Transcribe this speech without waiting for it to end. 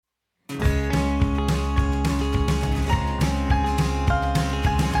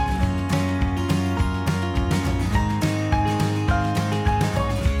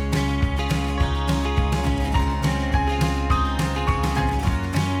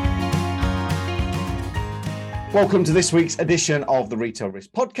Welcome to this week's edition of the Retail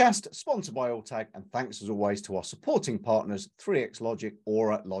Risk Podcast, sponsored by Alltag, and thanks as always to our supporting partners, 3X Logic,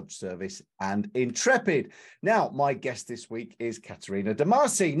 Aura, Lodge Service, and Intrepid. Now, my guest this week is Katarina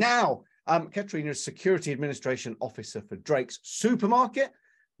Demasi. Now, Katarina is Security Administration Officer for Drake's Supermarket,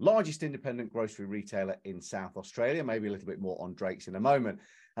 largest independent grocery retailer in South Australia. Maybe a little bit more on Drake's in a moment.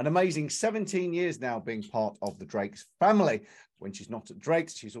 An amazing 17 years now being part of the Drake's family. When she's not at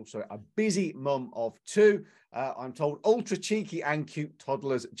Drake's, she's also a busy mum of two. I'm told ultra cheeky and cute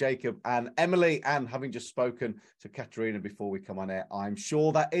toddlers, Jacob and Emily. And having just spoken to Katarina before we come on air, I'm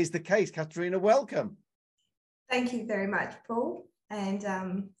sure that is the case. Katarina, welcome. Thank you very much, Paul.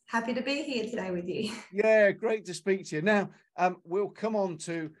 And happy to be here today with you. Yeah, great to speak to you. Now, we'll come on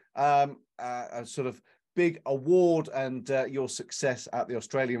to a sort of big award and your success at the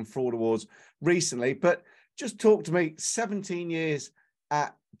Australian Fraud Awards recently. But just talk to me, 17 years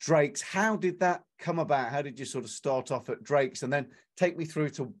at Drake's. How did that come about? How did you sort of start off at Drake's and then take me through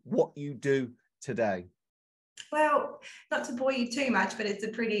to what you do today? Well, not to bore you too much, but it's a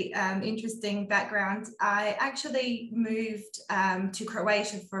pretty interesting background. I actually moved to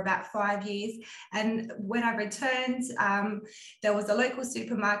Croatia for about 5 years. And when I returned, there was a local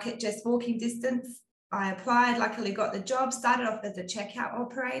supermarket just walking distance. I applied, luckily got the job, started off as a checkout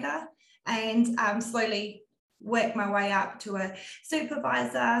operator and slowly worked my way up to a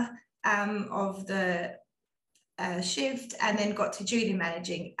supervisor of the shift, and then got to duty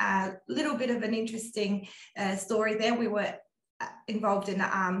managing. A little bit of an interesting story there. We were involved in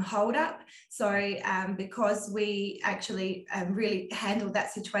a hold up. So because we actually really handled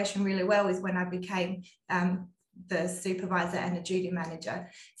that situation really well is when I became the supervisor and the duty manager.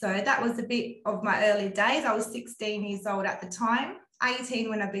 So that was a bit of my early days. I was 16 years old at the time, 18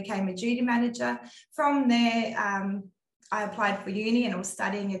 when I became a duty manager. From there, I applied for uni and I was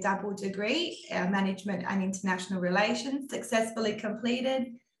studying a double degree, management and international relations, successfully completed.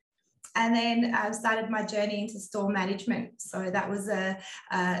 And then I started my journey into store management. So that was a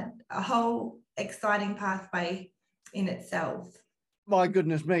whole exciting pathway in itself. My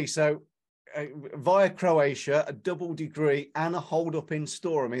goodness me. So via Croatia, a double degree and a hold up in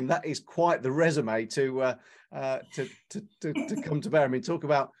store. I mean, that is quite the resume to come to bear. I mean, talk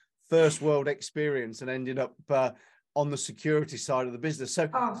about first world experience and ended up on the security side of the business. So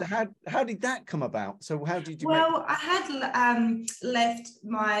how did that come about? So how did you? Well, I had left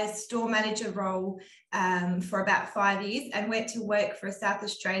my store manager role for about 5 years and went to work for a South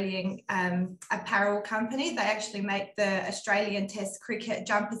Australian apparel company. They actually make the Australian Test cricket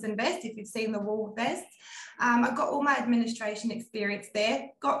jumpers and vests, if you've seen the wool vests. I got all my administration experience there,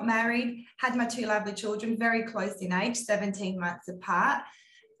 got married, had my two lovely children, very close in age, 17 months apart,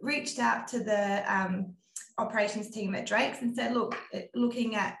 reached out to the operations team at Drake's and said, look,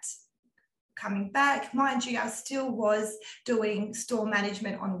 looking at coming back, mind you, I still was doing store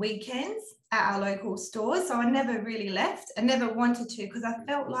management on weekends at our local stores. So I never really left and never wanted to, because I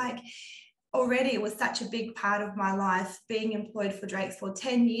felt like already it was such a big part of my life. Being employed for Drake's for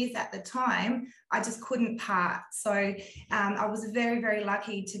 10 years at the time, I just couldn't part. So I was very, very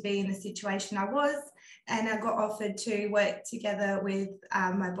lucky to be in the situation I was. And I got offered to work together with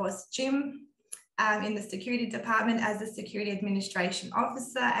my boss, Jim, in the security department as a security administration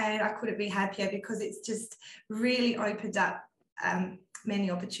officer, and I couldn't be happier because it's just really opened up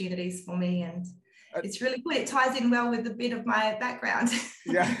many opportunities for me, and it's really good. It ties in well with a bit of my background.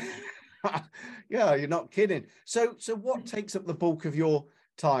 Yeah. Yeah, you're not kidding. So what takes up the bulk of your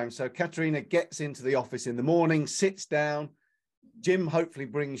time? So Katarina gets into the office in the morning, sits down, Jim hopefully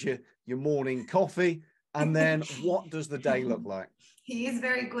brings you your morning coffee, and then what does the day look like? He is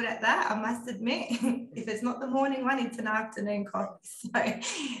very good at that, I must admit. If it's not the morning one, it's an afternoon coffee. So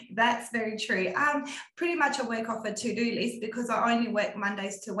that's very true. Pretty much I work off a to-do list because I only work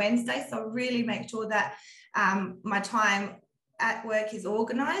Mondays to Wednesdays. So I really make sure that my time at work is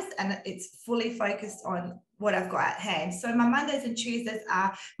organised and it's fully focused on what I've got at hand. So my Mondays and Tuesdays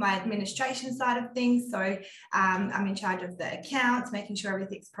are my administration side of things. So I'm in charge of the accounts, making sure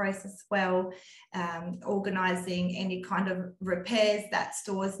everything's processed well, organising any kind of repairs that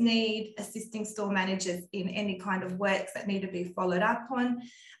stores need, assisting store managers in any kind of works that need to be followed up on.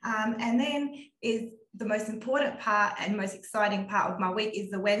 And then is the most important part and most exciting part of my week is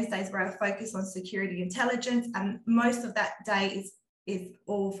the Wednesdays where I focus on security intelligence. And most of that day is is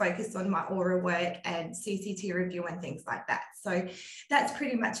all focused on my aura work and CCT review and things like that. So that's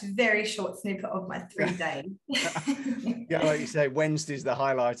pretty much a very short snippet of my 3 days. Yeah, like you say, Wednesday's the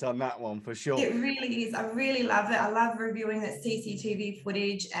highlight on that one for sure. It really is. I really love it. I love reviewing that CCTV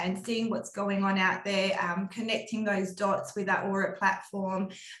footage and seeing what's going on out there, connecting those dots with that aura platform,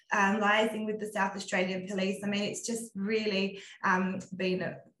 liaising with the South Australian Police. I mean, it's just really been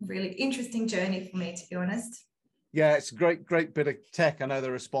a really interesting journey for me, to be honest. Yeah, it's a great bit of tech. I know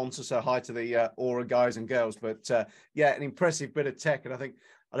they're a sponsor, so hi to the Aura guys and girls. But yeah, an impressive bit of tech. And I think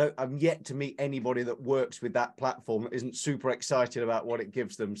I'm yet to meet anybody that works with that platform that isn't super excited about what it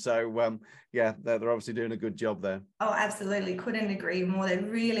gives them. So yeah, they're obviously doing a good job there. Oh, absolutely. Couldn't agree more. They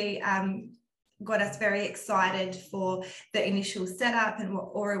really got us very excited for the initial setup and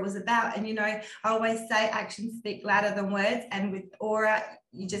what Aura was about. And, you know, I always say actions speak louder than words. And with Aura,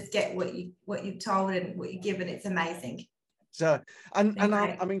 you just get what you're told and what you're given. It's amazing. So, and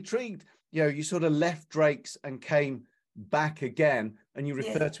I'm intrigued, you know, you sort of left Drake's and came back again, and you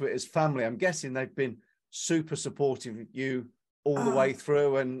refer to it as family. I'm guessing they've been super supportive of you all the way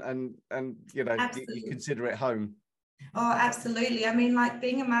through, and you know, you consider it home. Oh, absolutely. I mean, like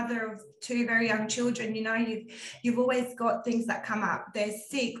being a mother of 2 very young children, you know, you've always got things that come up. They're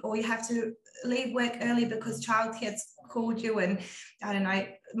sick, or you have to leave work early because childcare's called you, and I don't know,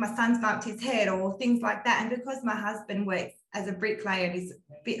 my son's bumped his head, or things like that. And because my husband works as a bricklayer and is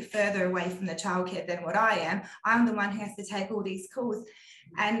a bit further away from the childcare than what I am, I'm the one who has to take all these calls.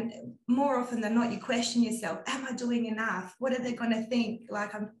 And more often than not, you question yourself, am I doing enough? What are they going to think?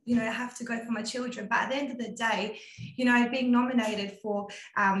 Like, you know, I have to go for my children. But at the end of the day, you know, being nominated for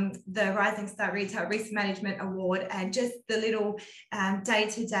the Rising Star Retail Risk Management Award, and just the little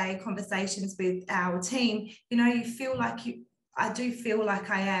day-to-day conversations with our team, you know, you feel like I do feel like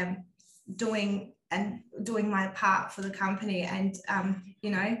I am doing my part for the company. And,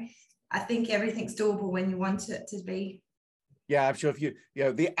 you know, I think everything's doable when you want it to be. Yeah, I'm sure if you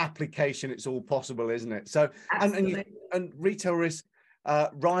know the application, it's all possible, isn't it? So, and Retail Risk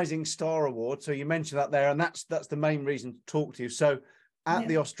Rising Star Award. So you mentioned that there, and that's the main reason to talk to you. So at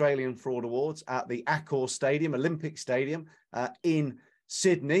the Australian Fraud Awards at the Accor Stadium, Olympic Stadium in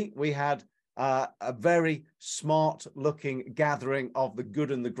Sydney, we had a very smart-looking gathering of the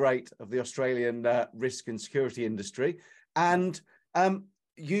good and the great of the Australian risk and security industry, and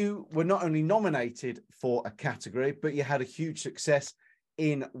you were not only nominated for a category, but you had a huge success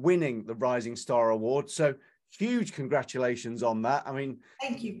in winning the Rising Star Award. So huge congratulations on that. I mean,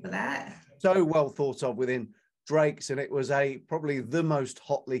 thank you for that. So well thought of within Drake's, and it was probably the most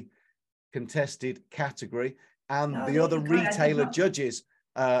hotly contested category. And the other retailer judges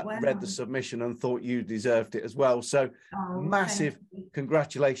read the submission and thought you deserved it as well. So massive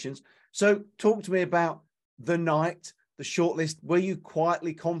congratulations. So talk to me about the night, the shortlist. Were you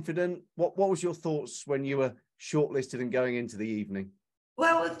quietly confident? What was your thoughts when you were shortlisted and going into the evening?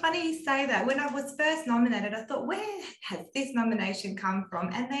 Well, it's funny you say that. When I was first nominated, I thought, where has this nomination come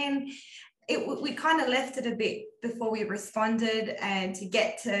from? And then we kind of left it a bit before we responded, and to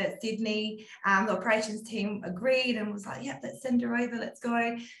get to Sydney, the operations team agreed and was like, yeah, let's send her over, let's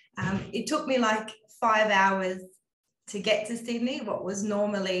go. It took me like 5 hours to get to Sydney, what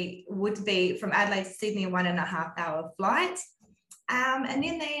would be from Adelaide to Sydney, a 1.5 hour flight. And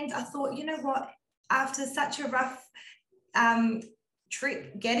in the end, I thought, you know what, after such a rough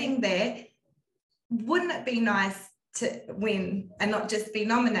trip getting there, wouldn't it be nice to win and not just be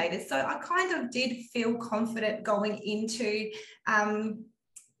nominated? So I kind of did feel confident going into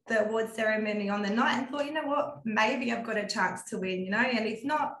the award ceremony on the night, and thought, you know what, maybe I've got a chance to win, you know. And if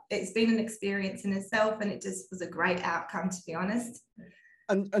not, it's been an experience in itself, and it just was a great outcome, to be honest.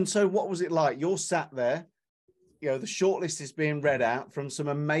 And so what was it like? You're sat there, you know, the shortlist is being read out from some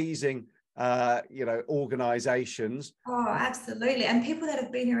amazing you know, organizations. Oh, absolutely. And people that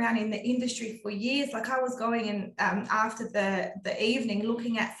have been around in the industry for years. Like, I was going in after the evening,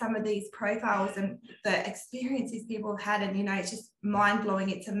 looking at some of these profiles and the experiences people have had, and, you know, it's just mind-blowing.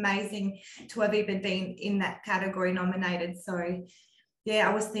 It's amazing to have even been in that category nominated. So yeah,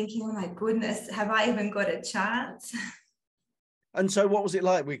 I was thinking, oh my goodness, have I even got a chance? And so what was it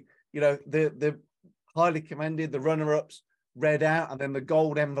like? You know, the highly commended, the runner-ups read out, and then the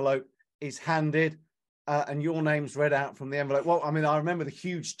gold envelope is handed, and your name's read out from the envelope. Well, I mean, I remember the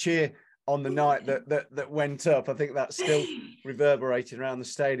huge cheer on the night that went up. I think that's still reverberating around the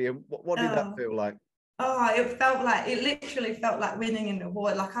stadium. What did that feel like? Oh, it literally felt like winning an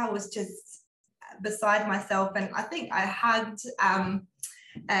award. Like, I was just beside myself, and I think I hugged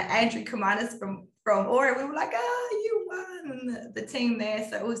Andrew Kumanis from Aura. We were like, you won, and the team there.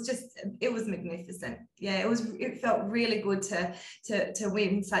 So it was magnificent. Yeah, it felt really good to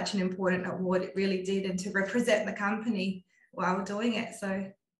win such an important award. It really did, and to represent the company while doing it.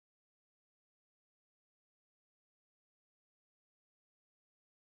 So.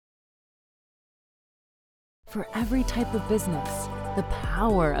 For every type of business, the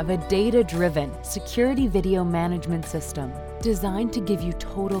power of a data-driven security video management system designed to give you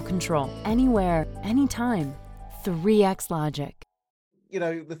total control anywhere, anytime. 3X Logic.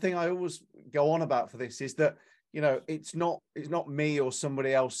 The thing I always go on about for this is that, it's not me or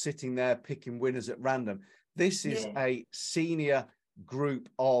somebody else sitting there picking winners at random. This is a senior group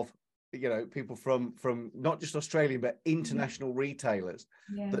of, people from not just Australian, but international retailers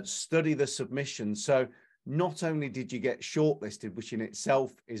that study the submissions. So not only did you get shortlisted, which in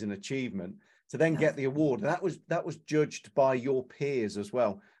itself is an achievement, to then get the award, and that was judged by your peers as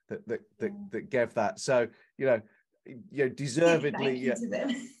well, that gave that. So deservedly. Thank you to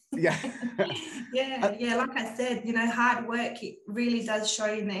them. Yeah. yeah. Like I said, hard work, it really does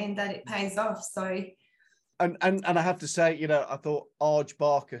show in the end that it pays off. So. And I have to say, I thought Arj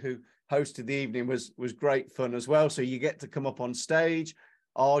Barker, who hosted the evening, was great fun as well. So you get to come up on stage.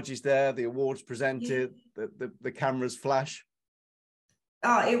 Arj is there, the awards presented, the cameras flash.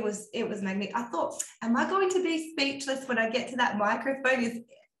 Oh, it was magnificent. I thought, am I going to be speechless when I get to that microphone?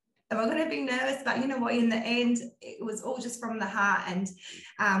 Am I going to be nervous? But you know what, in the end, it was all just from the heart, and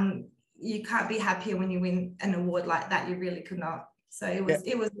you can't be happier when you win an award like that. You really could not. So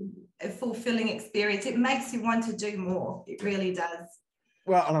it was a fulfilling experience. It makes you want to do more. It really does.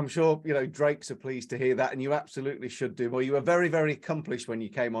 Well, and I'm sure, Drakes are pleased to hear that, and you absolutely should do more. You were very, very accomplished when you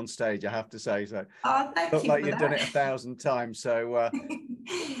came on stage, I have to say. So, thank you. Like you've done it 1,000 times. So,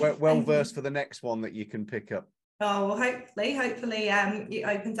 well versed for the next one that you can pick up. Oh, well, hopefully, it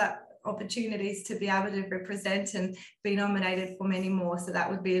opens up opportunities to be able to represent and be nominated for many more. So that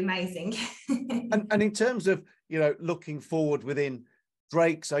would be amazing. and in terms of, looking forward within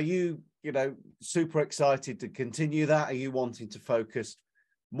Drakes, are you, super excited to continue that? Are you wanting to focus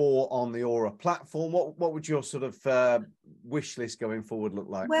more on the Aura platform? What would your sort of wish list going forward look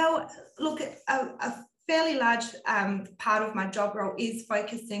like? Well, look, a fairly large part of my job role is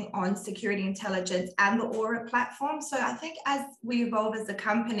focusing on security intelligence and the Aura platform. So I think as we evolve as a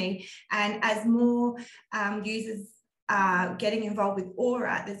company and as more users are getting involved with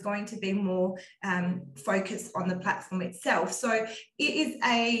Aura, there's going to be more focus on the platform itself. So it is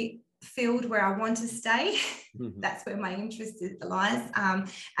a field where I want to stay. That's where my interest lies.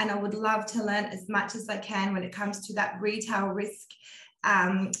 And I would love to learn as much as I can when it comes to that retail risk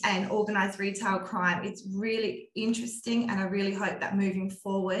and organised retail crime. It's really interesting, and I really hope that moving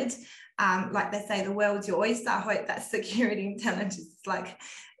forward, like they say, the world's your oyster. I hope that security intelligence is like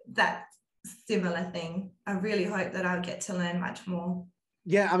that similar thing. I really hope that I'll get to learn much more.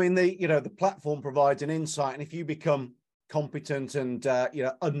 Yeah, I mean, the platform provides an insight, and if you become competent and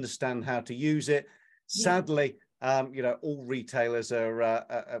understand how to use it, sadly, all retailers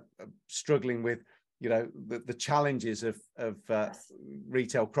are struggling with the challenges of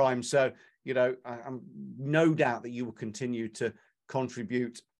retail crime. So I'm no doubt that you will continue to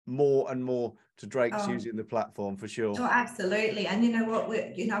contribute more and more to Drakes using the platform, for sure. Oh, absolutely. And you know what,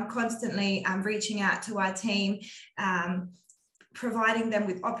 I'm constantly reaching out to our team, providing them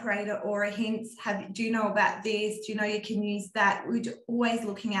with operator Aura hints. Do you know about this? Do you know you can use that? We're always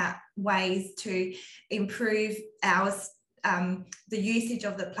looking at ways to improve the usage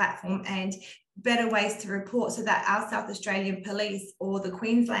of the platform and better ways to report, so that our South Australian police or the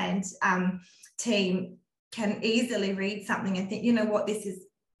Queensland team can easily read something and think, you know what, this is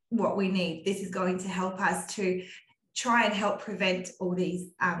what we need. This is going to help us to try and help prevent all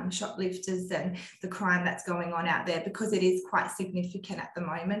these shoplifters and the crime that's going on out there, because it is quite significant at the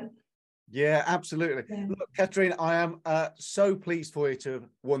moment. Yeah, absolutely. Yeah. Look, Katarina, I am so pleased for you to have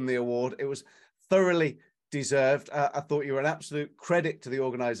won the award. It was thoroughly deserved. I thought you were an absolute credit to the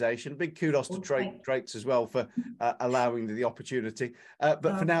organisation. Big kudos to Drakes as well for allowing the opportunity.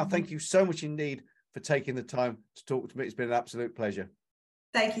 But for now, thank you so much indeed for taking the time to talk to me. It's been an absolute pleasure.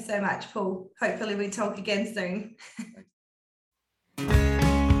 Thank you so much, Paul. Hopefully we talk again soon.